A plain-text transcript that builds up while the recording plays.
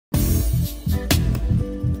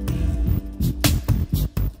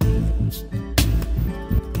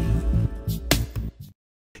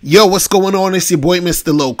Yo, what's going on? It's your boy,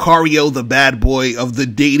 Mr. Locario, the bad boy of the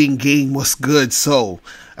dating game. What's good? So,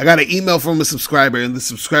 I got an email from a subscriber, and the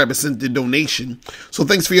subscriber sent the donation. So,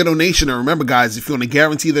 thanks for your donation. And remember, guys, if you want to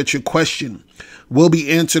guarantee that your question will be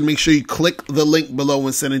answered, make sure you click the link below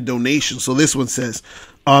and send a donation. So, this one says,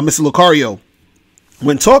 Mr. Locario,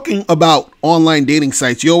 when talking about online dating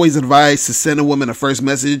sites, you always advise to send a woman a first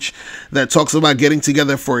message that talks about getting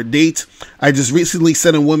together for a date. I recently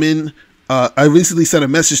sent a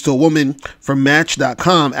message to a woman from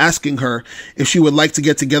Match.com asking her if she would like to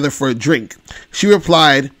get together for a drink. She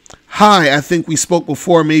replied, "Hi, I think we spoke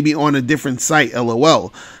before, maybe on a different site,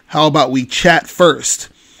 LOL. How about we chat first?"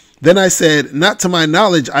 Then I said, "Not to my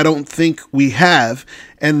knowledge, I don't think we have.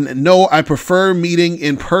 And no, I prefer meeting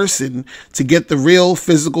in person to get the real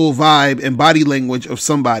physical vibe and body language of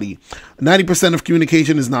somebody. 90% of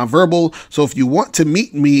communication is nonverbal. So if you want to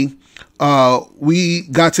meet me, we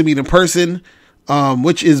got to meet in person,"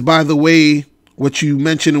 which is, by the way, what you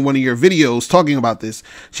mentioned in one of your videos talking about this.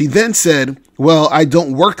 She then said, "Well, I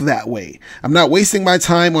don't work that way. I'm not wasting my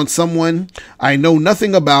time on someone I know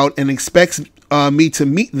nothing about and expects me to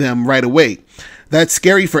meet them right away. That's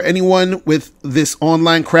scary for anyone with this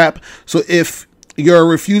online crap. So if you're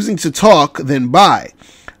refusing to talk, then bye."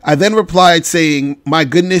 I then replied saying, "My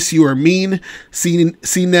goodness, you are mean.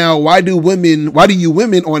 See now, why do you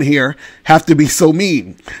women on here have to be so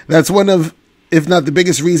mean? That's one of, if not the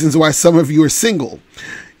biggest reasons why some of you are single.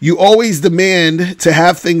 You always demand to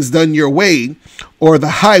have things done your way or the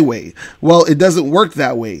highway. Well, it doesn't work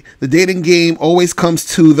that way. The dating game always comes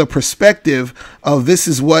to the perspective of this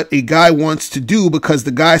is what a guy wants to do because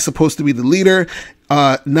the guy's supposed to be the leader,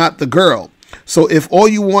 not the girl. So if all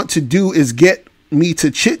you want to do is get me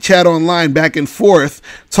to chit chat online back and forth,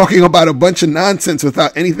 talking about a bunch of nonsense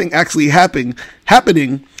without anything actually happening,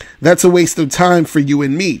 that's a waste of time for you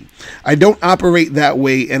and me. I don't operate that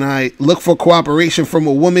way, and I look for cooperation from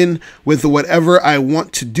a woman with whatever I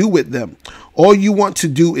want to do with them. All you want to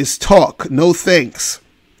do is talk. No thanks."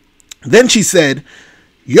 Then she said,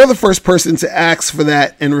 "You're the first person to ask for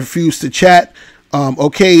that and refuse to chat.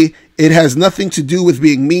 Okay, it has nothing to do with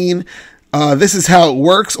being mean. This is how it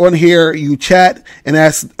works on here. You chat and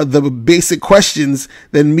ask the basic questions,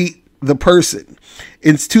 then meet the person.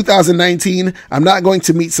 It's 2019. I'm not going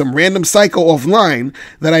to meet some random psycho offline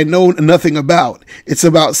that I know nothing about. It's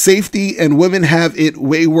about safety, and women have it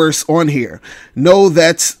way worse on here. No,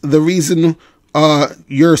 that's the reason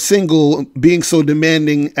you're single, being so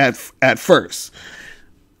demanding at first."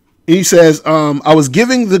 He says, "I was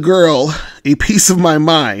giving the girl a piece of my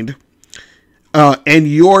mind, and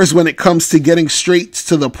yours when it comes to getting straight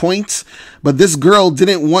to the point. But this girl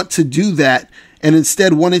didn't want to do that and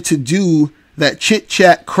instead wanted to do that chit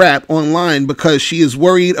chat crap online because she is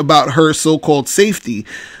worried about her so-called safety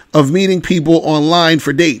of meeting people online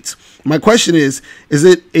for dates. My question is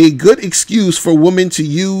it a good excuse for women to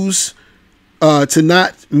use to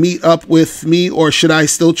not meet up with me, or should I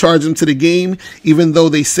still charge them to the game even though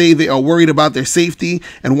they say they are worried about their safety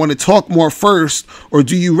and want to talk more first? Or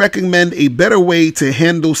do you recommend a better way to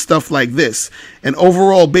handle stuff like this? And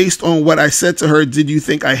overall, based on what I said to her, did you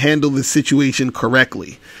think I handled the situation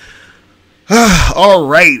correctly?" All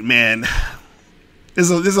right, man.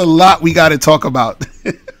 There's a lot we got to talk about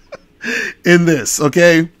in this,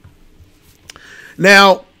 okay?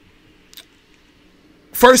 Now,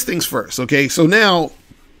 first things first, okay? So now,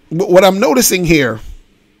 what I'm noticing here,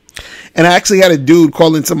 and I actually had a dude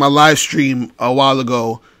call into my live stream a while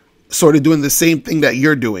ago, sort of doing the same thing that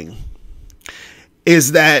you're doing,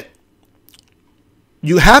 is that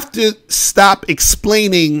you have to stop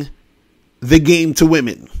explaining the game to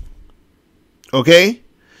women, okay?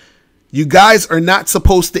 You guys are not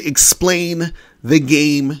supposed to explain the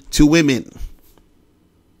game to women.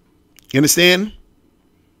 You understand?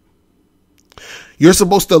 You're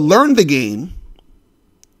supposed to learn the game,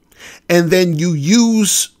 and then you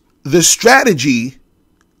use the strategy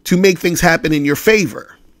to make things happen in your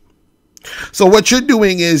favor. So what you're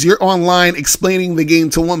doing is you're online explaining the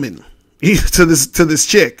game to women, to this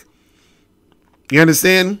chick. You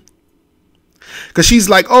understand? Because she's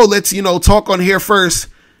like, "Oh, let's, talk on here first."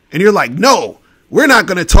 And you're like, "No, we're not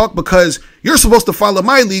going to talk because you're supposed to follow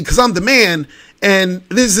my lead because I'm the man. And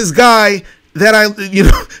there's this guy that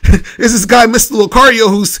there's this guy, Mr. Locario,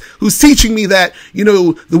 who's teaching me that,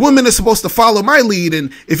 the women are supposed to follow my lead.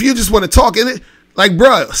 And if you just want to talk in it, like,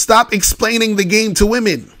 bruh, stop explaining the game to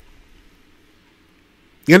women."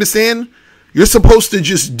 You understand? You're supposed to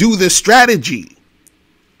just do this strategy.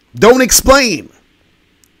 Don't explain.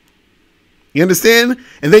 You understand?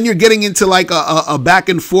 And then you're getting into like a back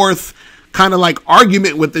and forth kind of like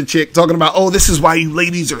argument with the chick talking about, oh, this is why you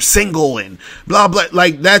ladies are single and blah, blah.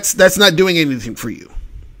 Like that's not doing anything for you.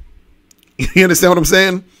 You understand what I'm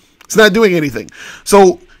saying? It's not doing anything.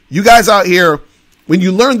 So you guys out here, when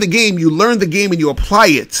you learn the game and you apply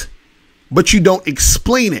it, but you don't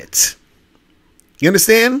explain it. You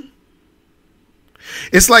understand?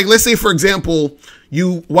 It's like, let's say, for example,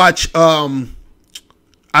 you watch, I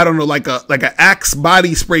don't know, like a Axe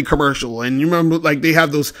body spray commercial. And you remember, like, they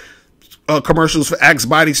have those commercials for Axe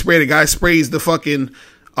body spray. The guy sprays the fucking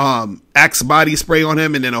Axe body spray on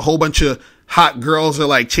him, and then a whole bunch of hot girls are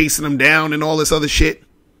like chasing him down and all this other shit.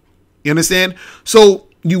 You understand? So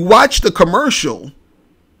you watch the commercial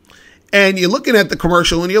and you're looking at the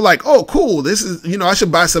commercial and you're like, oh, cool. This is, I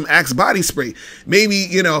should buy some Axe body spray. Maybe,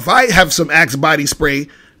 if I have some Axe body spray,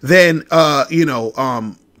 then,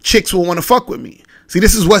 chicks will want to fuck with me. See,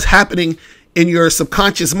 this is what's happening in your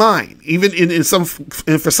subconscious mind. Even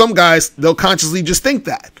and for some guys, they'll consciously just think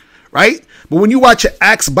that, right? But when you watch an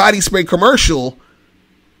Axe body spray commercial,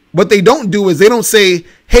 what they don't do is they don't say,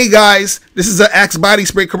 hey guys, this is an Axe body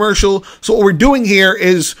spray commercial. So what we're doing here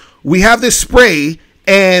is we have this spray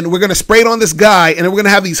and we're going to spray it on this guy. And then we're going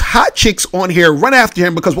to have these hot chicks on here run after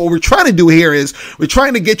him, because what we're trying to do here is we're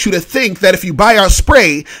trying to get you to think that if you buy our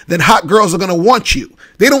spray, then hot girls are going to want you.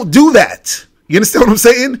 They don't do that. You understand what I'm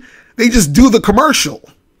saying? They just do the commercial.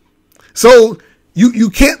 So you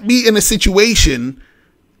can't be in a situation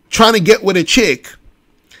trying to get with a chick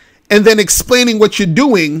and then explaining what you're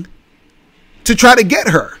doing to try to get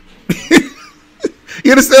her.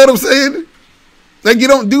 You understand what I'm saying? Like, you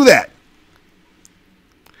don't do that.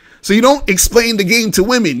 So you don't explain the game to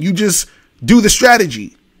women. You just do the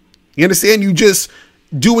strategy. You understand? You just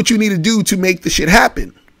do what you need to do to make the shit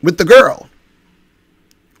happen with the girl.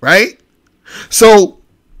 Right? So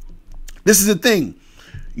this is the thing.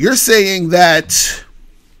 You're saying that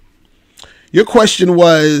your question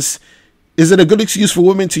was, is it a good excuse for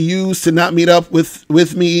women to use to not meet up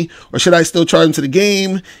with me? Or should I still charge them to the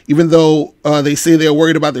game, even though they say they're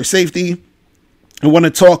worried about their safety? I want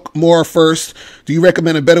to talk more first. Do you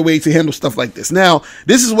recommend a better way to handle stuff like this? Now,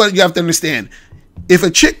 this is what you have to understand.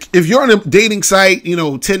 If you're on a dating site,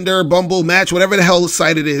 Tinder, Bumble, Match, whatever the hell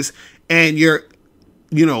site it is, and you're,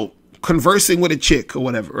 conversing with a chick or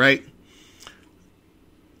whatever, right?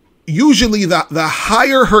 Usually the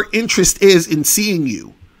higher her interest is in seeing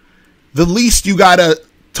you, the least you gotta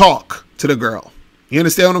talk to the girl. You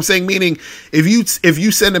understand what I'm saying? Meaning, if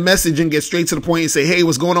you send a message and get straight to the point and say, hey,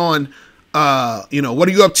 what's going on? What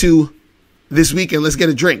are you up to this weekend? Let's get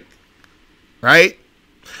a drink. Right?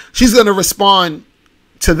 She's going to respond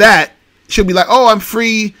to that. She'll be like, oh, I'm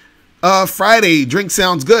free Friday. Drink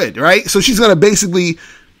sounds good. Right? So she's going to basically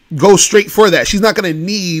go straight for that. She's not going to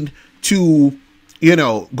need to,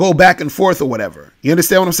 go back and forth or whatever. You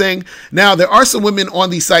understand what I'm saying? Now, there are some women on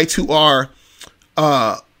these sites who are,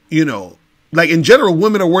 like in general,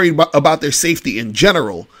 women are worried about their safety in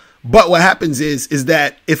general. But what happens is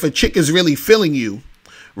that if a chick is really feeling you,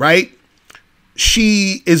 right,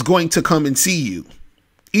 she is going to come and see you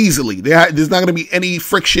easily. There's not going to be any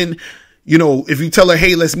friction. If you tell her,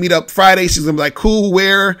 hey, let's meet up Friday, she's going to be like, cool,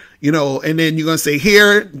 where? And then you're going to say,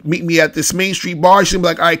 here, meet me at this Main Street bar. She's going to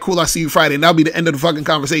be like, all right, cool, I'll see you Friday. And that'll be the end of the fucking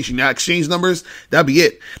conversation. Now, exchange numbers, that'll be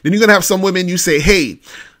it. Then you're going to have some women, you say, hey,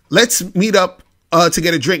 let's meet up to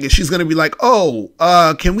get a drink. And she's going to be like, oh,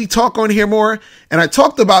 can we talk on here more? And I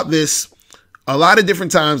talked about this a lot of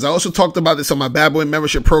different times. I also talked about this on my Bad Boy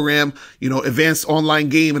membership program, advanced online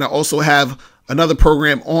game. And I also have another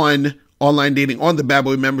program on online dating on the Bad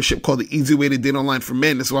Boy membership called the Easy Way to Date Online for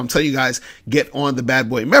Men. That's why I'm telling you guys, get on the Bad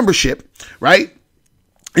Boy membership, right?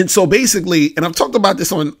 And so basically, and I've talked about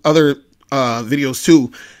this on other videos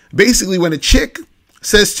too. Basically, when a chick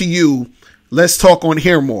says to you, let's talk on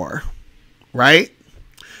here more, right?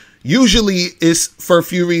 Usually it's for a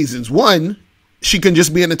few reasons. One, she can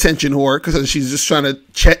just be an attention whore because she's just trying to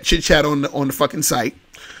chit chat on the fucking site.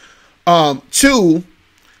 Two,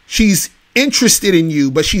 she's interested in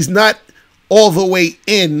you, but she's not all the way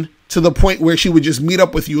in to the point where she would just meet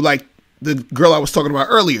up with you like the girl I was talking about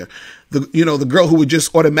earlier. The girl who would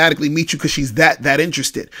just automatically meet you because she's that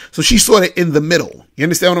interested. So she's sort of in the middle. You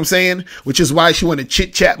understand what I'm saying? Which is why she want to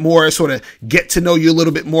chit chat more, sort of get to know you a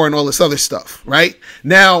little bit more and all this other stuff, right?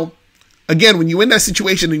 Now, again, when you're in that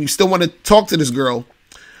situation and you still want to talk to this girl,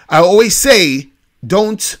 I always say,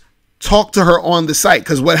 don't talk to her on the site.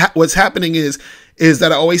 Because what's happening is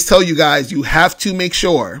that I always tell you guys, you have to make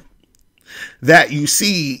sure that you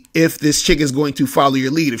see if this chick is going to follow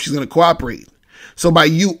your lead, if she's going to cooperate. So by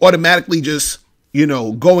you automatically just,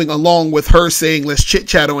 going along with her saying, let's chit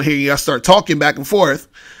chat on here, you gotta start talking back and forth.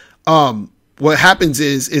 What happens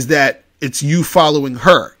is that it's you following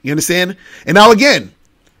her. You understand? And now again,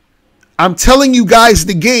 I'm telling you guys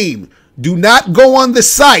the game. Do not go on the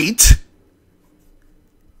site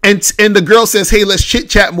and the girl says, hey, let's chit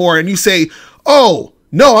chat more. And you say, oh,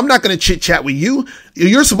 no, I'm not going to chit chat with you.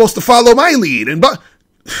 You're supposed to follow my lead. And but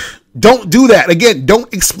don't do that. Again,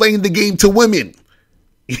 don't explain the game to women.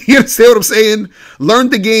 You understand what I'm saying? Learn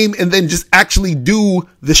the game and then just actually do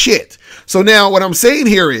the shit. So now what I'm saying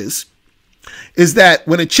here is that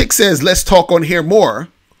when a chick says, let's talk on here more,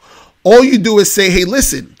 all you do is say, hey,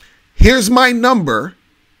 listen, here's my number.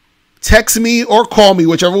 Text me or call me,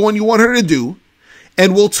 whichever one you want her to do,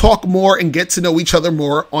 and we'll talk more and get to know each other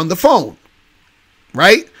more on the phone.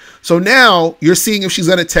 Right? So now you're seeing if she's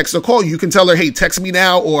going to text or call. You can tell her, hey, text me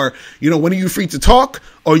now, or, when are you free to talk?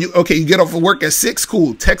 Or you get off of work at 6.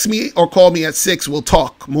 Cool. Text me or call me at 6. We'll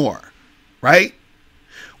talk more. Right?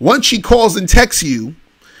 Once she calls and texts you,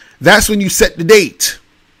 that's when you set the date.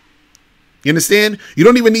 You understand? You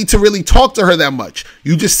don't even need to really talk to her that much.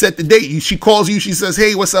 You just set the date. She calls you. She says,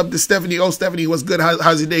 hey, what's up? This is Stephanie. Oh, Stephanie, what's good?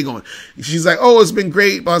 How's your day going? She's like, oh, it's been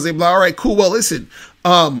great. Blah, blah, blah. All right, cool. Well, listen,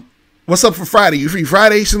 what's up for Friday? You free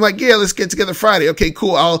Friday? She's like, yeah, let's get together Friday. Okay,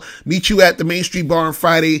 cool. I'll meet you at the Main Street Bar on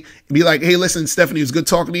Friday and be like, hey, listen, Stephanie, it was good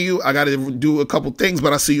talking to you. I got to do a couple things,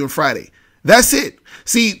 but I'll see you on Friday. That's it.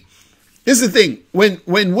 See, here's the thing. When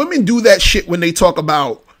women do that shit, when they talk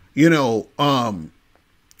about,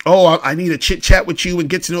 oh, I need to chit chat with you and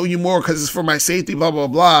get to know you more because it's for my safety, blah, blah,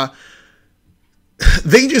 blah.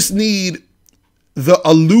 They just need the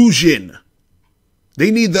illusion. They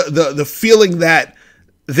need the feeling that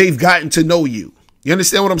they've gotten to know you. You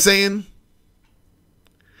understand what I'm saying?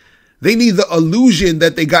 They need the illusion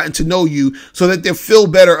that they gotten to know you so that they feel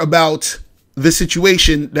better about the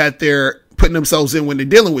situation that they're putting themselves in when they're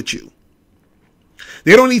dealing with you.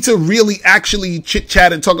 They don't need to really actually chit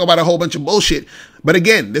chat and talk about a whole bunch of bullshit. But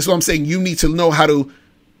again, this is what I'm saying. You need to know how to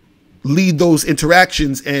lead those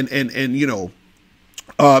interactions and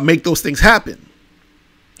make those things happen.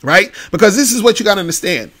 Right? Because this is what you got to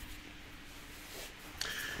understand.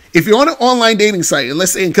 If you're on an online dating site, and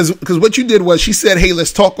let's say, because what you did was she said, hey,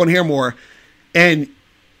 let's talk on here more. And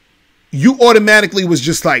you automatically was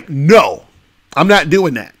just like, no, I'm not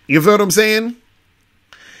doing that. You feel what I'm saying?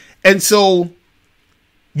 And so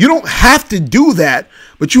you don't have to do that,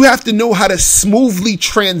 but you have to know how to smoothly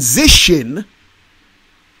transition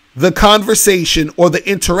the conversation or the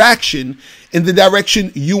interaction in the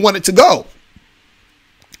direction you want it to go.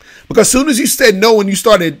 Because as soon as you said no and you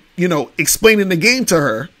started, explaining the game to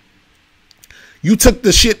her, you took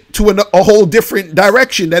the shit to a whole different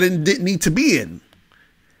direction that it didn't need to be in.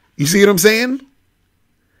 You see what I'm saying?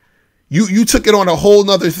 You took it on a whole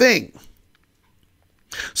nother thing.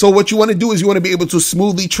 So what you want to do is you want to be able to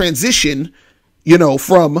smoothly transition,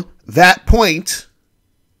 from that point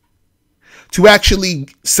to actually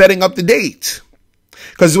setting up the date.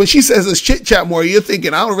 Because when she says let's chit chat more, you're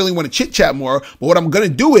thinking, I don't really want to chit chat more. But what I'm going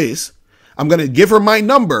to do is I'm going to give her my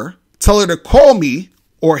number, tell her to call me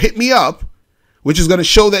or hit me up, which is going to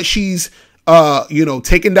show that she's,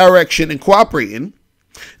 taking direction and cooperating.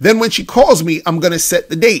 Then when she calls me, I'm going to set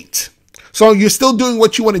the date. So you're still doing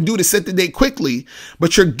what you want to do to set the date quickly,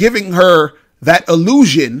 but you're giving her that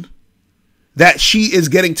illusion that she is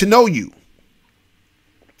getting to know you.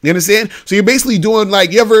 You understand? So you're basically doing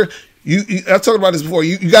like, I've talked about this before.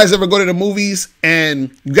 You guys ever go to the movies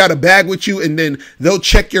and you got a bag with you and then they'll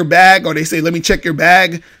check your bag, or they say, let me check your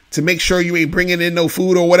bag to make sure you ain't bringing in no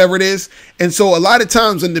food or whatever it is. And so a lot of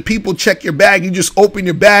times when the people check your bag, you just open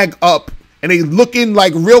your bag up and they look in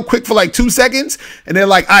like real quick for like 2 seconds and they're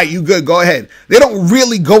like, all right, you good, go ahead. They don't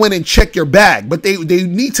really go in and check your bag, but they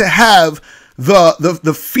need to have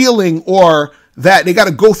the feeling, or that they got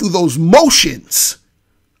to go through those motions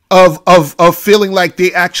of feeling like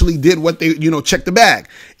they actually did what they, check the bag.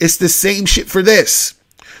 It's the same shit for this.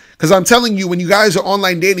 Because I'm telling you, when you guys are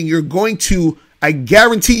online dating, I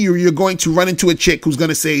guarantee you're going to run into a chick who's going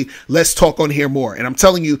to say, let's talk on here more. And I'm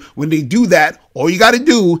telling you, when they do that, all you got to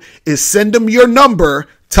do is send them your number,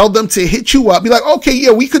 tell them to hit you up. Be like, okay,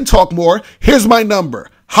 yeah, we can talk more. Here's my number.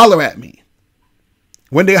 Holler at me.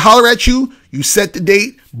 When they holler at you, you set the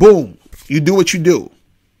date. Boom. You do what you do.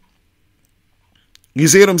 You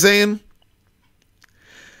see what I'm saying?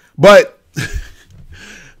 But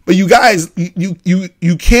you guys,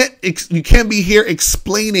 you can't be here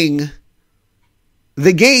explaining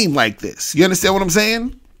the game like this. You understand what I'm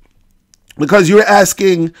saying? Because you were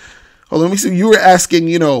asking, hold on, let me see. You were asking,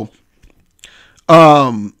 you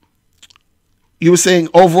were saying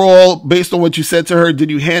overall, based on what you said to her, did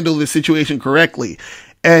you handle the situation correctly?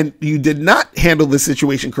 And you did not handle the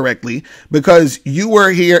situation correctly because you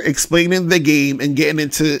were here explaining the game and getting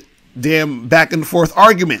into damn back and forth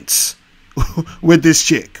arguments with this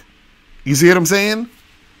chick. You see what I'm saying?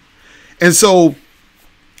 And so,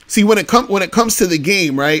 see, when it comes to the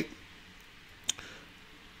game, right?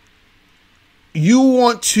 You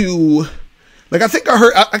want to, like, I think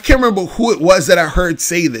I can't remember who it was that I heard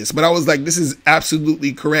say this, but I was like, this is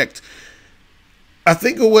absolutely correct. I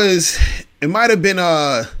think it might have been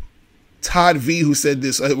Todd V who said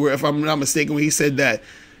this, if I'm not mistaken, when he said that,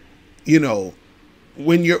 you know,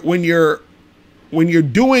 when you're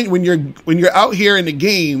out here in the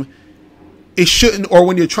game, it shouldn't, or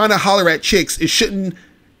when you're trying to holler at chicks, it shouldn't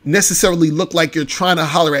necessarily look like you're trying to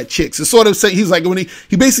holler at chicks. It's sort of say, he's like, when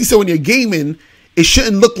he basically said when you're gaming, it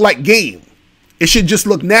shouldn't look like game. It should just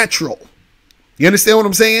look natural. You understand what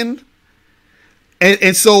I'm saying?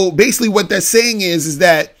 And so basically what that's saying is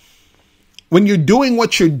that when you're doing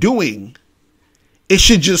what you're doing, it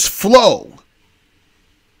should just flow.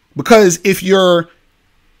 Because if you're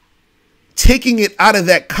taking it out of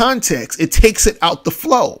that context, it takes it out the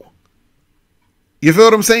flow. You feel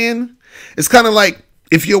what I'm saying? It's kind of like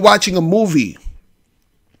if you're watching a movie,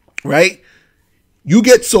 right? You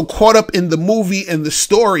get so caught up in the movie and the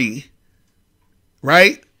story,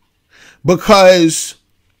 right? Because,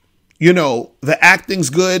 you know, the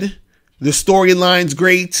acting's good, the storyline's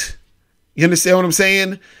great. You understand what I'm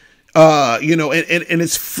saying? You know, and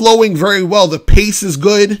it's flowing very well. The pace is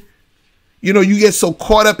good. You know, you get so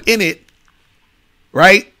caught up in it,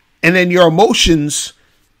 right? And then your emotions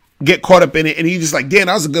get caught up in it, and you're just like, damn,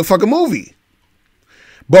 that was a good fucking movie.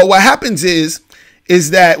 But what happens is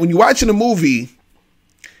that when you're watching a movie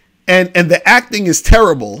and the acting is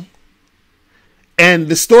terrible and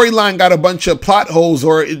the storyline got a bunch of plot holes,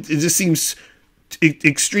 or it just seems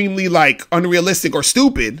extremely like unrealistic or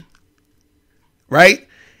stupid, right?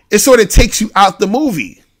 It sort of takes you out the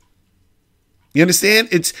movie. You understand?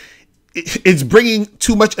 It's bringing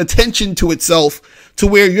too much attention to itself to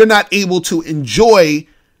where you're not able to enjoy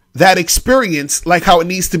that experience like how it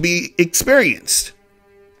needs to be experienced.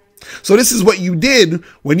 So this is what you did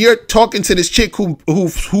when you're talking to this chick who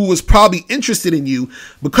was probably interested in you,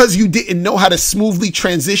 because you didn't know how to smoothly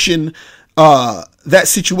transition that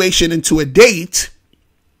situation into a date.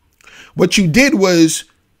 What you did was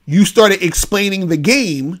you started explaining the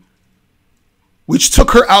game, which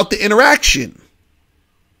took her out the interaction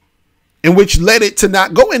and which led it to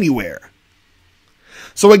not go anywhere.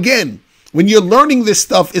 So again, when you're learning this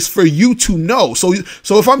stuff, it's for you to know. So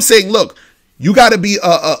if I'm saying, look, you got to be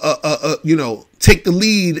you know, take the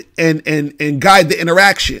lead and guide the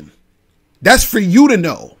interaction. That's for you to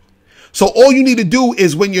know. So all you need to do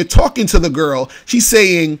is when you're talking to the girl, she's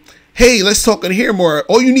saying, hey, let's talk and hear more.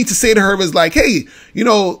 All you need to say to her is like, hey, you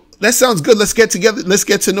know, that sounds good. Let's get together. Let's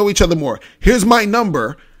get to know each other more. Here's my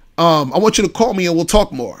number. I want you to call me and we'll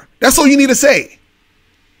talk more. That's all you need to say.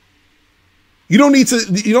 You don't need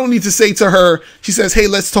to say to her, she says, hey,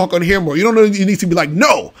 let's talk on here more. You need to be like,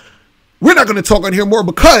 no, we're not going to talk on here more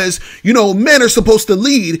because, you know, men are supposed to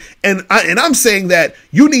lead. And I'm saying that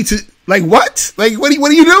you need to, like, what? Like, what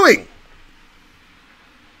are you doing?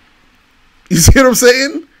 You see what I'm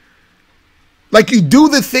saying? Like, you do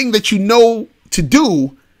the thing that you know to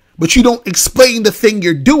do, but you don't explain the thing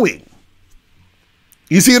you're doing.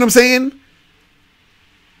 You see what I'm saying?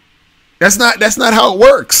 That's not how it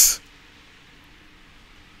works.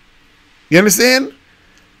 You understand?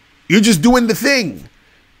 You're just doing the thing.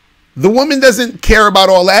 The woman doesn't care about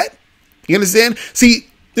all that. You understand? See,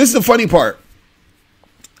 this is the funny part.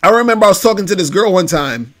 I remember I was talking to this girl one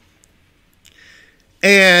time,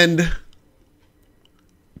 and,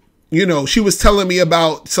 you know, she was telling me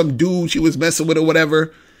about some dude she was messing with or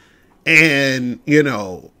whatever. And, you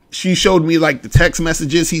know, she showed me like the text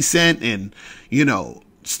messages he sent and, you know,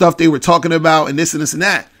 stuff they were talking about and this and this and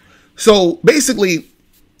that. So basically,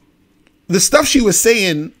 the stuff she was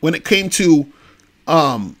saying when it came to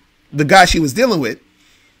the guy she was dealing with,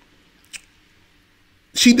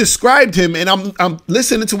 she described him, and I'm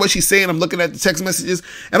listening to what she's saying. I'm looking at the text messages,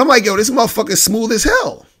 and I'm like, yo, this motherfucker is smooth as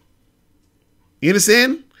hell. You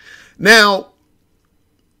understand? Now,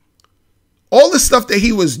 all the stuff that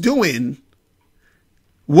he was doing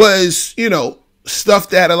was, you know, stuff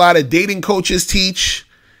that a lot of dating coaches teach.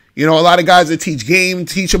 You know, a lot of guys that teach game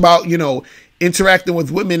teach about, you know, interacting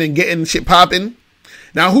with women and getting shit popping.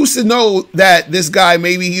 Now, who's to know that this guy,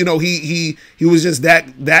 maybe, you know, he was just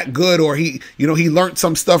that good, or he, you know, he learned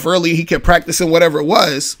some stuff early. He kept practicing whatever it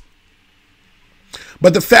was.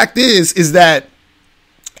 But the fact is that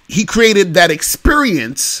he created that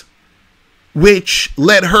experience which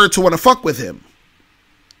led her to want to fuck with him.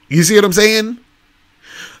 You see what I'm saying?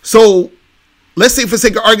 So let's say, for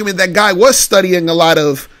sake of argument, that guy was studying a lot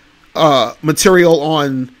of material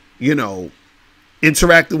on, you know,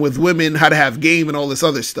 interacting with women, how to have game and all this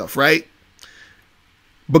other stuff, right?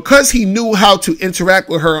 Because he knew how to interact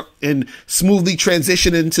with her and smoothly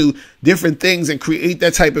transition into different things and create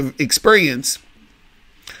that type of experience,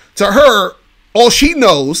 to her, all she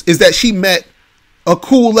knows is that she met a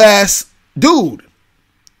cool ass dude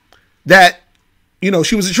that, you know,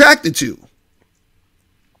 she was attracted to.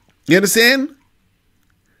 You understand?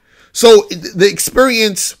 So the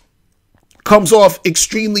experience comes off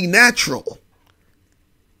extremely natural.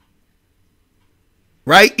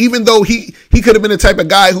 Right? Even though he could have been the type of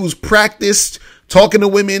guy who's practiced talking to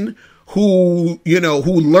women, who, you know,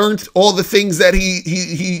 who learned all the things that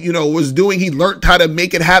he you know, was doing. He learned how to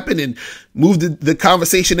make it happen and move the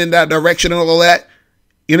conversation in that direction and all that.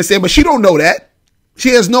 You understand? But she don't know that. She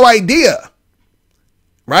has no idea.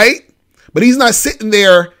 Right? But he's not sitting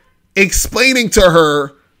there explaining to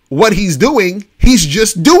her what he's doing. He's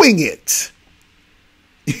just doing it.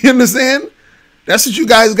 You understand? That's what you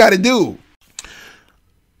guys got to do.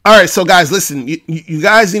 All right, so guys, listen, you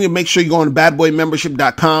guys need to make sure you go on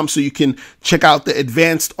badboymembership.com so you can check out the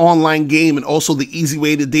advanced online game and also the easy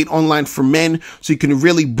way to date online for men, so you can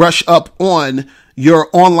really brush up on your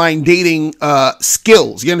online dating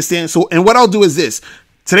skills. You understand? So, and what I'll do is this.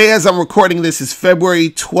 Today, as I'm recording this, is February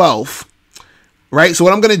 12th, right? So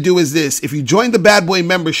what I'm going to do is this. If you join the Bad Boy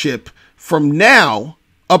membership from now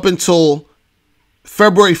up until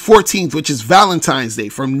February 14th, which is Valentine's Day,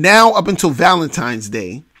 from now up until Valentine's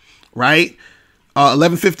Day, right?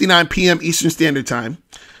 11:59 p.m. Eastern Standard Time.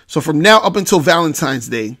 So from now up until Valentine's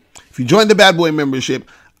Day, if you join the Bad Boy membership,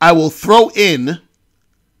 I will throw in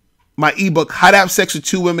my ebook, How to Have Sex with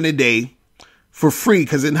 2 Women a Day, for free.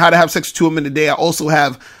 Because in How to Have Sex with 2 Women a Day, I also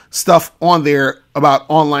have stuff on there about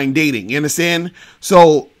online dating. You understand?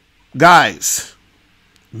 So, guys,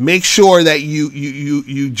 make sure that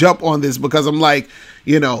you jump on this, because I'm like,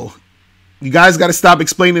 you know, you guys got to stop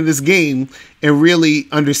explaining this game and really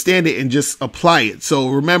understand it and just apply it. So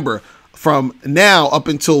remember, from now up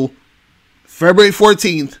until February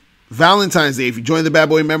 14th, Valentine's Day, if you join the Bad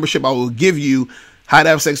Boy membership, I will give you How to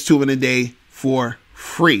Have Sex 2 Women a Day for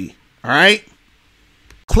free. All right?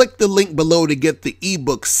 Click the link below to get the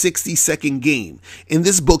ebook 60-Second Game. In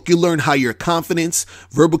this book, you learn how your confidence,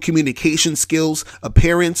 verbal communication skills,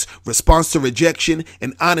 appearance, response to rejection,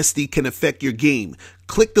 and honesty can affect your game.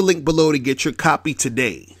 Click the link below to get your copy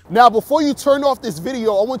today. Now, before you turn off this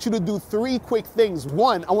video, I want you to do 3 quick things.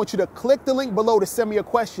 1, I want you to click the link below to send me a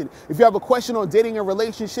question. If you have a question on dating and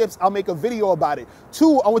relationships, I'll make a video about it.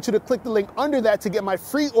 2, I want you to click the link under that to get my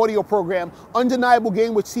free audio program, Undeniable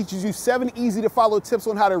Game, which teaches you 7 easy to follow tips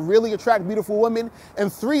on how to really attract beautiful women.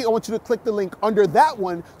 And 3, I want you to click the link under that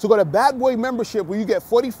one to go to Bad Boy membership, where you get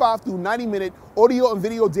 45 through 90-minute audio and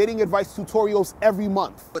video dating advice tutorials every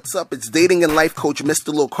month. What's up? It's dating and life coach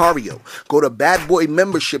Mr. Locario. Go to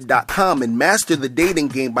badboymembership.com and master the dating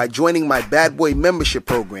game by joining my Bad Boy membership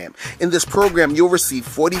program. In this program, you'll receive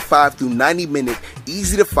 45 through 90-minute,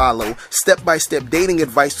 easy to follow, step-by-step dating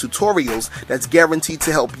advice tutorials that's guaranteed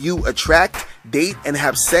to help you attract, date, and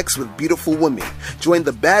have sex with beautiful women. Join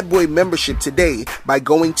the Bad Boy membership today by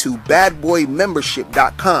going to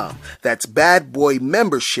badboymembership.com. That's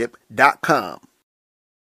badboymembership.com.